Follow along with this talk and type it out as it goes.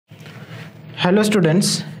Hello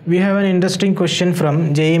students, we have an interesting question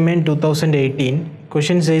from JEE Main 2018.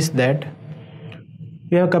 Question says that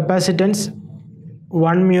we have capacitance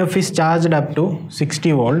 1 μF is charged up to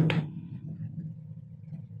 60 volt.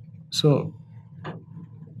 So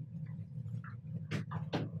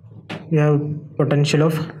we have potential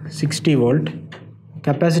of 60 volt.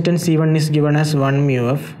 Capacitance C1 is given as 1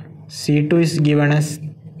 μF, C2 is given as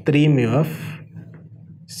 3 μF,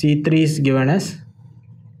 C3 is given as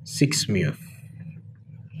 6 μF.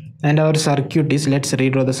 And our circuit is, let's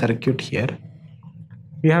redraw the circuit here.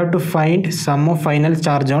 We have to find sum of final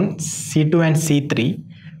charge on C2 and C3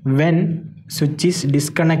 when switch is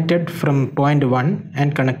disconnected from point 1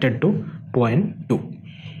 and connected to point 2.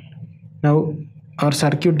 Now our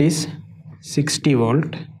circuit is 60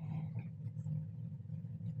 volt.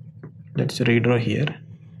 Let's redraw here.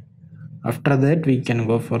 After that we can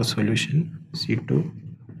go for solution. C2,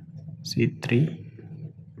 C3,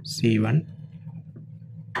 C1.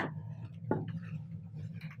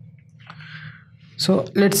 So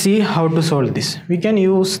let's see how to solve this. We can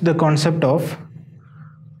use the concept of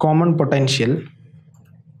common potential.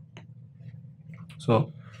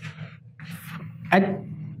 So at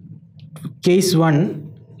case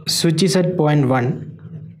 1, switch is at point 1.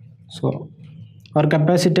 So our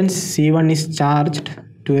capacitance C1 is charged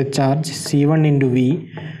to a charge C1 into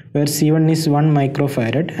V, where C1 is 1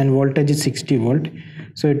 microfarad and voltage is 60 volt.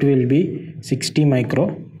 So it will be 60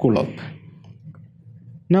 microcoulomb.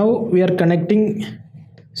 Now we are connecting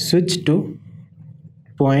switch to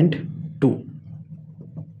point 2.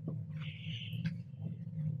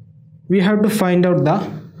 We have to find out the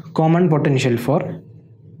common potential for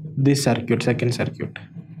this circuit, second circuit.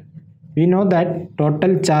 We know that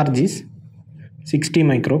total charge is 60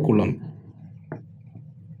 microcoulomb,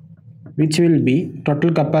 which will be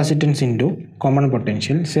total capacitance into common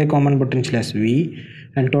potential. Say common potential as V,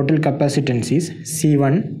 and total capacitance is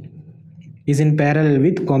C1 is in parallel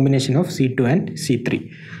with combination of C2 and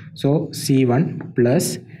C3. So C1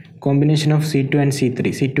 plus combination of C2 and C3.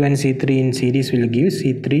 C2 and C3 in series will give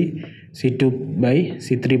C3, C2 by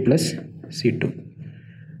C3 plus C2.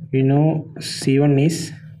 We know C1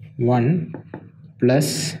 is 1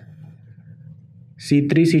 plus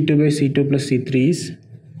C3, C2 by C2 plus C3 is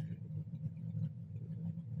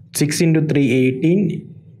 6 into 3, 18.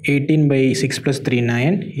 18 by 6 plus 3,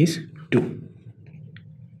 9 is 2.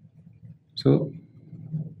 So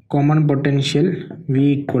common potential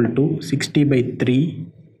V equal to 60 by 3.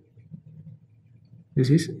 This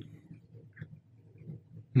is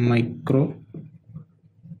microfarad.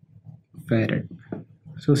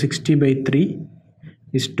 So 60 by 3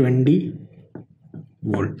 is 20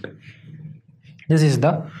 volt. This is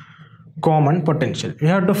the common potential. We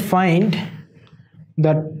have to find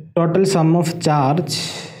the total sum of charge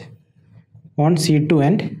on C2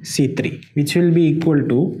 and C3, which will be equal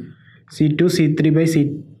to C2 C3 by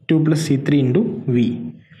C2 plus C3 into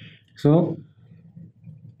V. So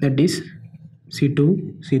that is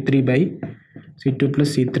C2 C3 by C2 plus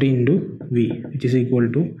C3 into V, which is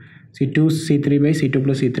equal to C2 C3 by C2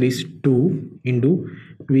 plus C3 is 2 into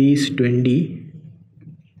V is 20,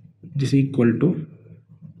 which is equal to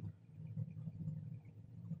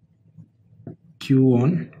Q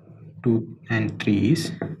on 2 and 3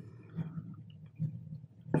 is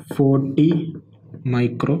 40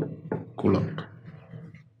 microcoulomb.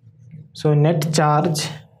 So net charge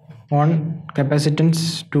on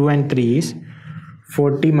capacitance 2 and 3 is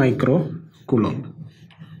 40 microcoulomb.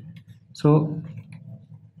 So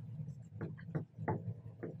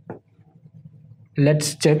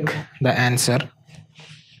let's check the answer.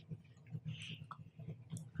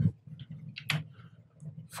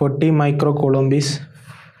 40 microcoulomb is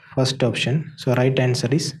first option. So right answer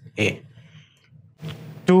is A.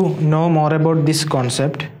 To know more about this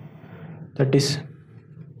concept, that is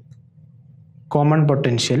common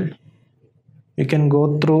potential, you can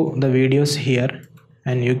go through the videos here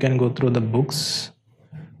and you can go through the books.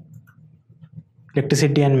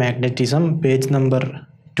 Electricity and Magnetism, page number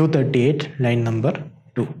 238, line number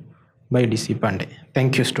 2 by DC Pandey.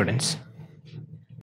 Thank you students.